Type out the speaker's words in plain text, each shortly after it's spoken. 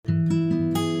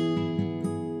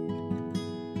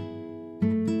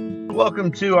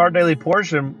Welcome to Our Daily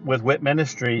Portion with WIT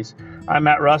Ministries. I'm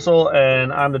Matt Russell,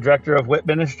 and I'm the director of WIT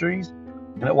Ministries.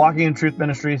 And at Walking in Truth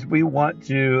Ministries, we want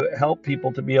to help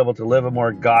people to be able to live a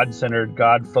more God-centered,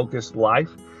 God-focused life,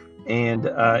 and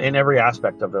in every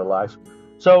aspect of their life.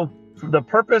 So the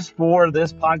purpose for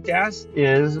this podcast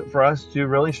is for us to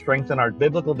really strengthen our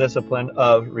biblical discipline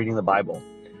of reading the Bible.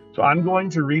 So I'm going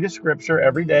to read a scripture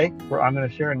every day where I'm going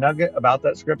to share a nugget about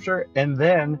that scripture, and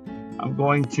then I'm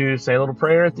going to say a little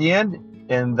prayer at the end,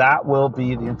 and that will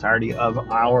be the entirety of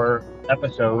our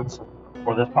episodes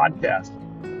for this podcast.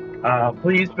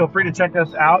 Please feel free to check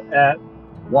us out at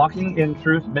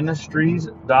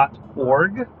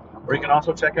walkingintruthministries.org, or you can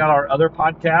also check out our other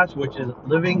podcast, which is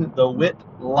Living the WIT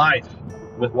Life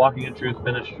with Walking in Truth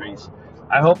Ministries.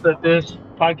 I hope that this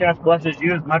podcast blesses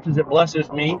you as much as it blesses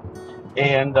me.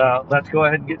 And let's go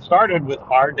ahead and get started with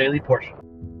our daily portion.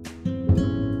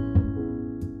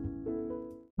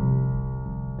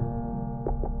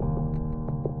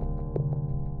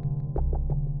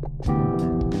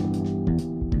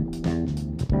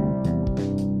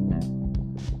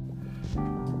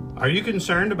 Are you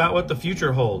concerned about what the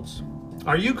future holds?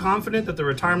 Are you confident that the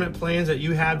retirement plans that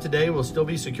you have today will still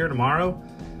be secure tomorrow?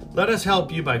 Let us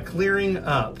help you by clearing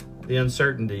up the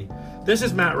uncertainty. This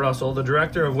is Matt Russell, the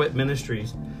director of WIT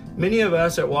Ministries. Many of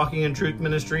us at Walking in Truth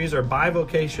Ministries are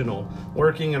bivocational,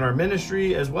 working in our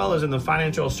ministry as well as in the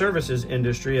financial services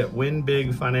industry at Win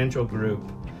Big Financial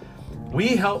Group. We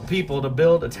help people to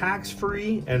build a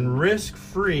tax-free and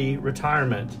risk-free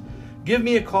retirement. Give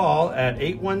me a call at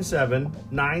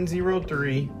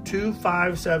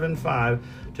 817-903-2575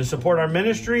 to support our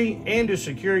ministry and to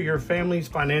secure your family's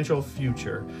financial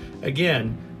future.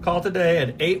 Again, call today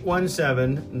at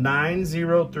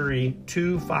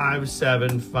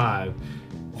 817-903-2575.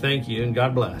 Thank you and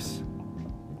God bless.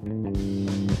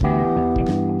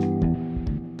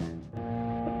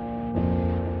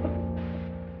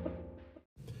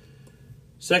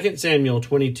 2 Samuel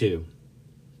 22.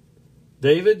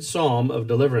 David's Psalm of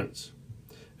Deliverance.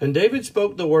 And David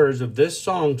spoke the words of this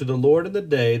song to the Lord in the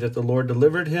day that the Lord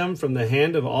delivered him from the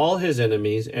hand of all his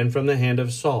enemies and from the hand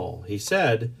of Saul. He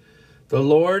said, "The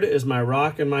Lord is my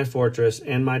rock and my fortress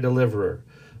and my deliverer,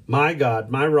 my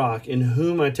God, my rock, in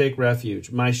whom I take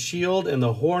refuge, my shield and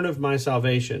the horn of my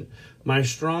salvation, my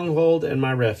stronghold and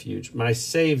my refuge, my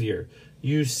Savior.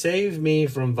 You save me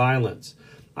from violence.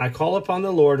 I call upon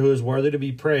the Lord who is worthy to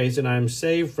be praised, and I am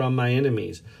saved from my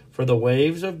enemies. For the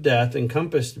waves of death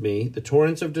encompassed me, the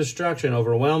torrents of destruction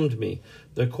overwhelmed me.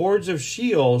 The cords of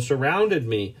Sheol surrounded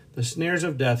me, the snares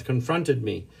of death confronted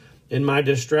me. In my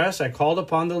distress I called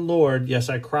upon the Lord, yes,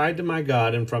 I cried to my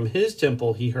God, and from his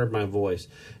temple he heard my voice,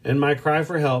 and my cry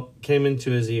for help came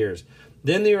into his ears.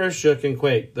 Then the earth shook and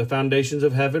quaked, the foundations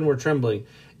of heaven were trembling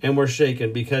and were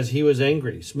shaken, because he was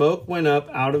angry. Smoke went up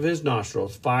out of his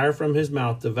nostrils, fire from his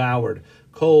mouth devoured,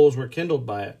 coals were kindled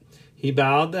by it. He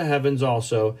bowed the heavens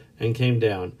also and came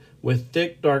down, with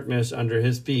thick darkness under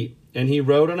his feet. And he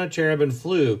rode on a cherub and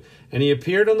flew, and he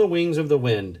appeared on the wings of the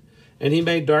wind. And he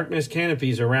made darkness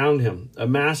canopies around him, a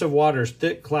mass of waters,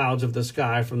 thick clouds of the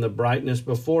sky from the brightness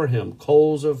before him.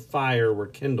 Coals of fire were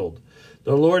kindled.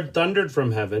 The Lord thundered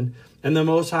from heaven, and the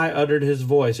Most High uttered his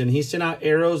voice, and he sent out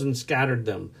arrows and scattered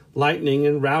them, lightning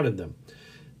and routed them.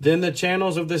 Then the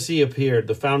channels of the sea appeared.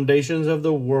 The foundations of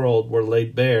the world were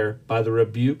laid bare by the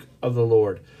rebuke of the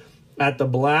Lord. At the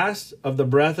blast of the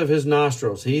breath of his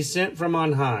nostrils, he sent from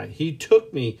on high. He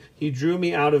took me. He drew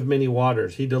me out of many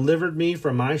waters. He delivered me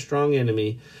from my strong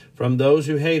enemy, from those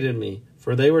who hated me,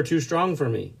 for they were too strong for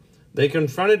me. They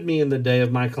confronted me in the day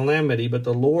of my calamity, but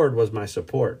the Lord was my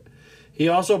support. He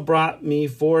also brought me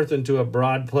forth into a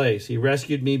broad place. He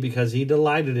rescued me because he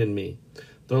delighted in me.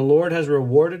 The Lord has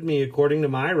rewarded me according to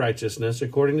my righteousness,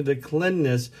 according to the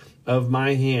cleanness of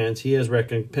my hands. He has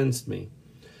recompensed me.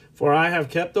 For I have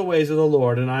kept the ways of the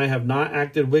Lord, and I have not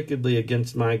acted wickedly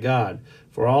against my God.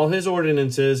 For all his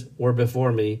ordinances were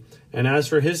before me, and as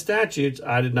for his statutes,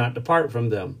 I did not depart from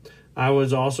them. I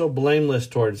was also blameless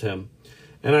towards him,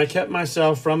 and I kept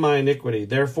myself from my iniquity.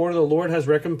 Therefore the Lord has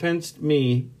recompensed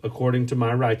me according to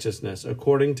my righteousness,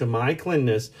 according to my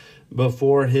cleanness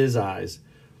before his eyes.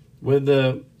 With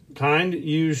the kind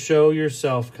you show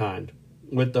yourself kind.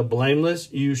 With the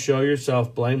blameless you show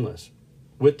yourself blameless.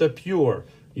 With the pure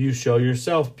you show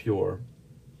yourself pure.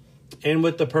 And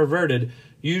with the perverted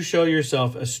you show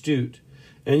yourself astute.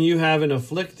 And you have an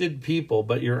afflicted people,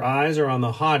 but your eyes are on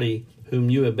the haughty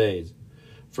whom you abase.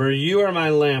 For you are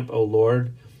my lamp, O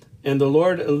Lord, and the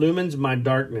Lord illumines my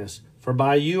darkness. For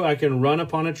by you I can run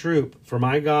upon a troop. For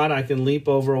my God I can leap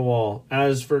over a wall.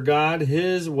 As for God,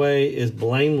 his way is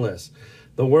blameless.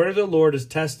 The word of the Lord is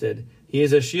tested. He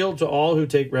is a shield to all who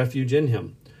take refuge in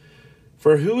him.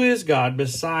 For who is God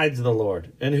besides the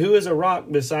Lord? And who is a rock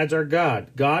besides our God?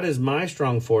 God is my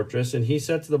strong fortress, and he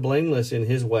sets the blameless in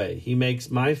his way. He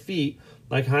makes my feet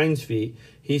like hinds' feet.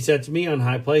 He sets me on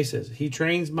high places. He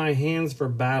trains my hands for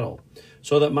battle,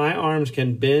 so that my arms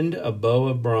can bend a bow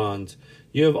of bronze.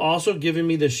 You have also given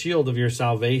me the shield of your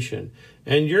salvation,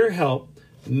 and your help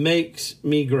makes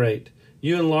me great.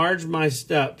 You enlarge my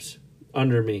steps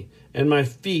under me, and my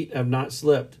feet have not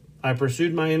slipped. I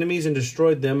pursued my enemies and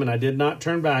destroyed them, and I did not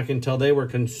turn back until they were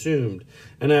consumed.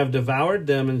 And I have devoured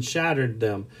them and shattered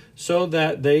them, so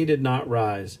that they did not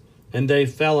rise, and they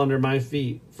fell under my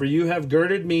feet. For you have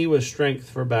girded me with strength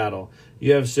for battle.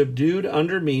 You have subdued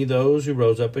under me those who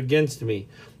rose up against me.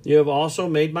 You have also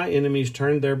made my enemies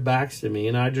turn their backs to me,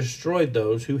 and I destroyed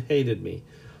those who hated me.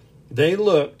 They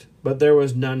looked, but there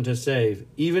was none to save,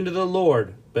 even to the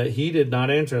Lord, but he did not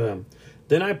answer them.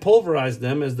 Then I pulverized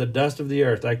them as the dust of the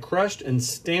earth. I crushed and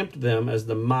stamped them as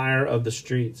the mire of the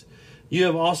streets. You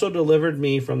have also delivered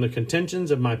me from the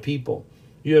contentions of my people.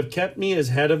 You have kept me as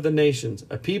head of the nations.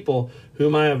 A people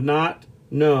whom I have not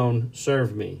known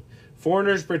serve me.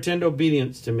 Foreigners pretend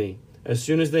obedience to me. As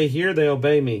soon as they hear, they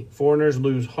obey me. Foreigners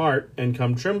lose heart and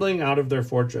come trembling out of their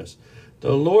fortress.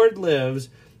 The Lord lives,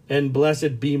 and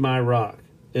blessed be my rock,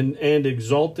 and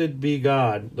exalted be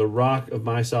God, the rock of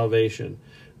my salvation.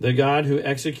 The God who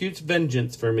executes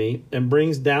vengeance for me and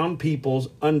brings down peoples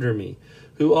under me,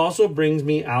 who also brings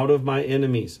me out of my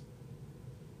enemies.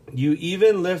 You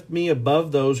even lift me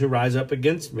above those who rise up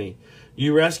against me.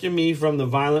 You rescue me from the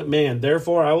violent man.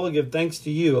 Therefore I will give thanks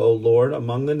to you, O Lord,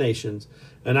 among the nations,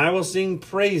 and I will sing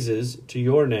praises to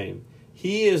your name.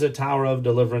 He is a tower of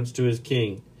deliverance to his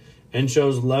king, and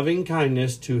shows loving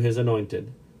kindness to his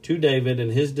anointed, to David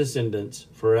and his descendants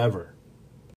forever.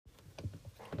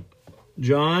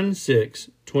 John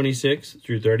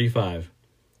 6:26-35.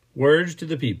 Words to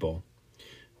the people.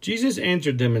 Jesus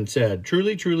answered them and said,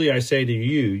 Truly, truly, I say to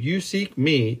you, you seek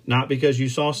me, not because you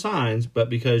saw signs, but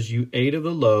because you ate of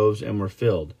the loaves and were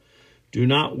filled. Do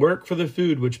not work for the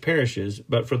food which perishes,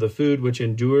 but for the food which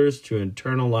endures to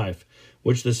eternal life,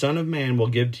 which the Son of Man will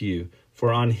give to you.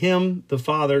 For on him the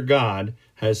Father God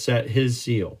has set his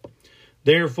seal.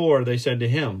 Therefore they said to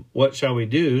him, What shall we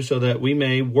do so that we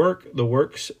may work the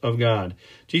works of God?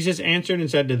 Jesus answered and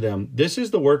said to them, This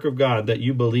is the work of God, that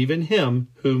you believe in him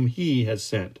whom he has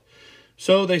sent.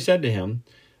 So they said to him,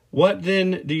 What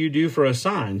then do you do for a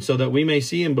sign, so that we may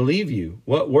see and believe you?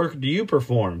 What work do you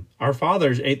perform? Our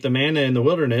fathers ate the manna in the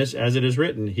wilderness, as it is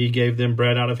written, He gave them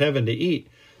bread out of heaven to eat.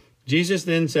 Jesus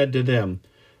then said to them,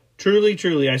 Truly,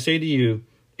 truly, I say to you,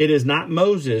 it is not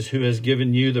Moses who has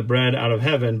given you the bread out of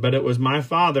heaven, but it was my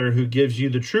Father who gives you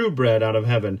the true bread out of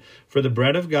heaven. For the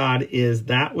bread of God is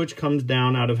that which comes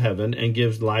down out of heaven and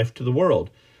gives life to the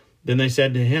world. Then they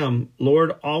said to him,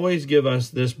 Lord, always give us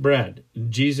this bread.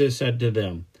 Jesus said to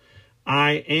them,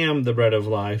 I am the bread of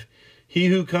life. He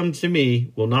who comes to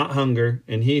me will not hunger,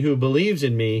 and he who believes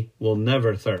in me will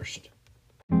never thirst.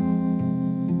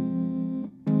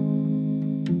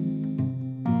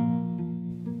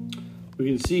 We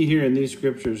can see here in these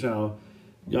scriptures how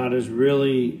God is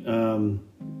really,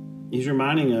 he's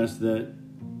reminding us that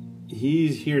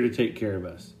he's here to take care of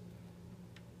us.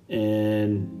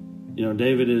 And, you know,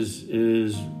 David is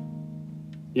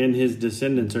and his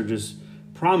descendants are just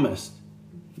promised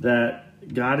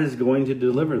that God is going to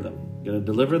deliver them. Going to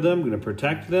deliver them, going to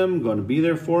protect them, going to be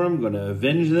there for them, going to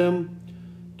avenge them,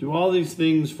 do all these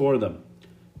things for them.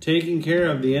 Taking care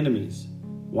of the enemies,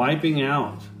 wiping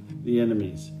out the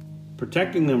enemies,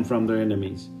 protecting them from their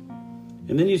enemies.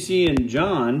 And then you see in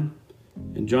John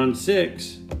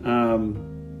 6,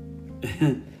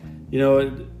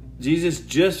 Jesus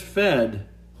just fed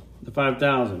the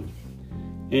 5,000.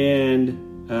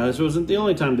 And this wasn't the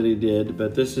only time that he did,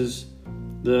 but this is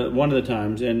one of the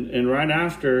times. And right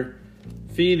after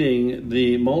feeding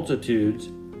the multitudes,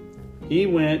 he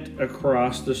went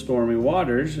across the stormy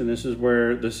waters. And this is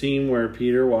where the scene where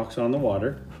Peter walks on the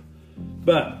water.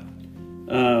 But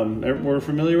we're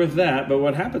familiar with that, but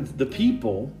what happens? The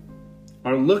people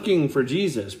are looking for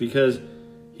Jesus because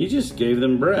he just gave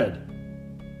them bread.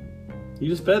 He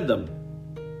just fed them.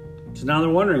 So now they're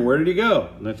wondering, where did he go?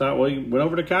 And they thought, well, he went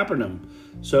over to Capernaum.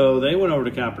 So they went over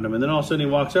to Capernaum, and then all of a sudden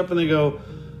he walks up and they go,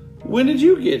 when did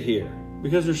you get here?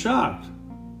 Because they're shocked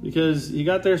because he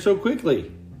got there so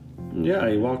quickly. And yeah,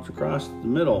 he walked across the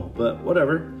middle, but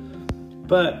whatever.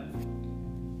 But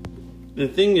the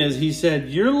thing is, he said,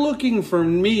 you're looking for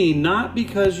me not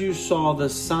because you saw the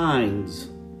signs.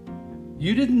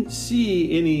 You didn't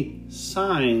see any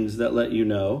signs that let you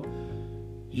know.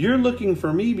 You're looking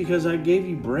for me because I gave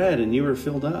you bread and you were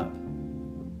filled up.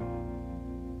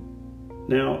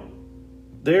 Now,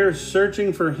 they're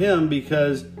searching for him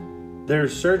because they're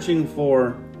searching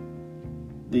for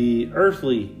the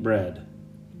earthly bread.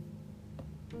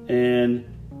 And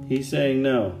he's saying,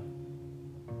 no.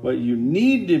 What you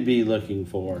need to be looking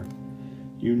for,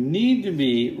 you need to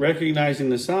be recognizing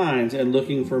the signs and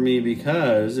looking for me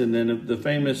because, and then the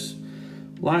famous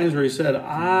lines where he said,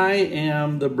 I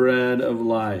am the bread of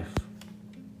life.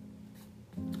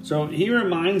 So he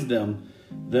reminds them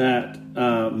that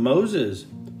Moses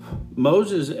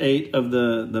ate of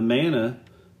the manna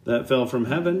that fell from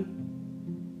heaven.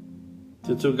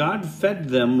 And so God fed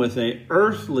them with a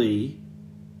earthly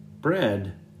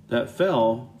bread that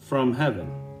fell from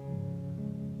heaven.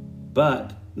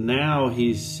 But now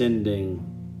he's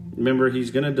sending. Remember,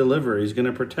 he's going to deliver. He's going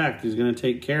to protect. He's going to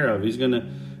take care of. He's going to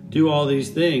do all these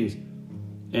things.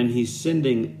 And he's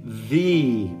sending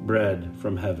the bread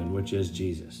from heaven, which is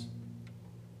Jesus.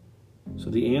 So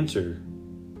the answer,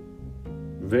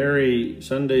 very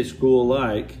Sunday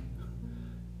school-like,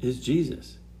 is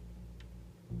Jesus.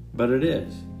 But it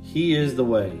is. He is the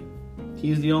way.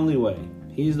 He's the only way.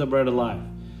 He's the bread of life.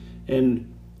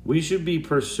 And we should be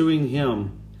pursuing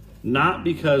him not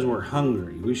because we're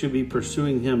hungry. We should be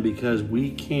pursuing him because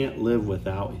we can't live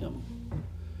without him.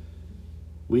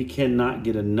 We cannot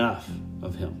get enough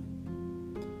of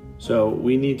him. So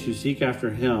we need to seek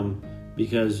after him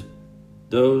because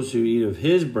those who eat of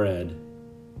his bread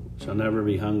shall never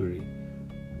be hungry.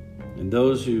 And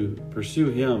those who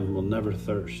pursue him will never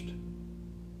thirst.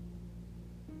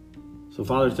 So,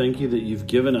 Father, thank you that you've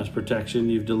given us protection.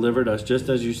 You've delivered us just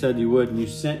as you said you would. And you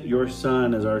sent your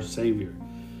Son as our Savior.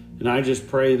 And I just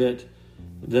pray that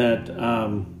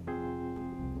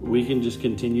we can just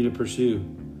continue to pursue.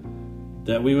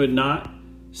 That we would not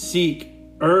seek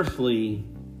earthly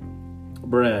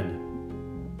bread,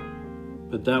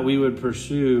 but that we would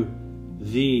pursue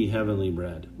the heavenly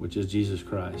bread, which is Jesus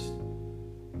Christ.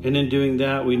 And in doing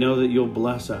that, we know that you'll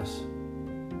bless us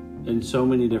in so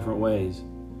many different ways.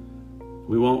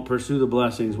 We won't pursue the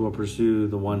blessings, we'll pursue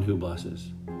the one who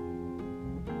blesses.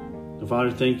 So, Father,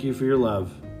 thank you for your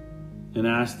love, and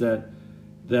ask that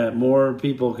more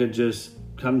people could just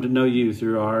come to know you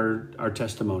through our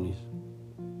testimonies.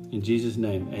 In Jesus'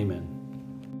 name, amen.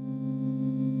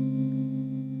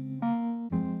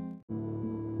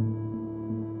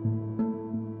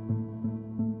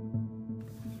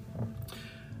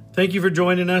 Thank you for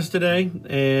joining us today,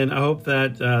 and I hope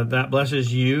that that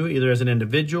blesses you either as an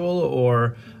individual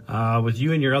or with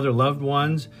you and your other loved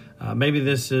ones. Maybe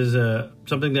this is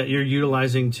something that you're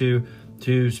utilizing to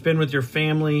spend with your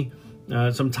family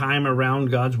some time around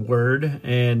God's Word,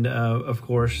 and of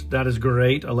course, that is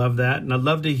great. I love that, and I'd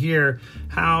love to hear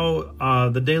how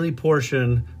the Daily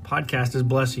Portion podcast is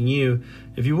blessing you.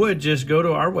 If you would, just go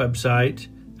to our website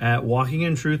at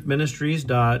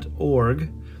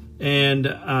walkingintruthministries.org. And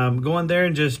go on there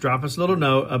and just drop us a little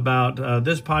note about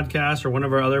this podcast or one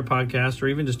of our other podcasts, or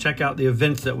even just check out the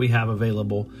events that we have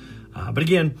available. But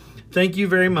again, thank you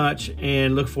very much,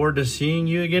 and look forward to seeing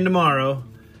you again tomorrow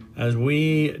as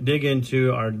we dig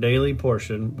into our daily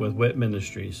portion with WIT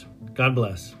Ministries. God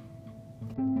bless.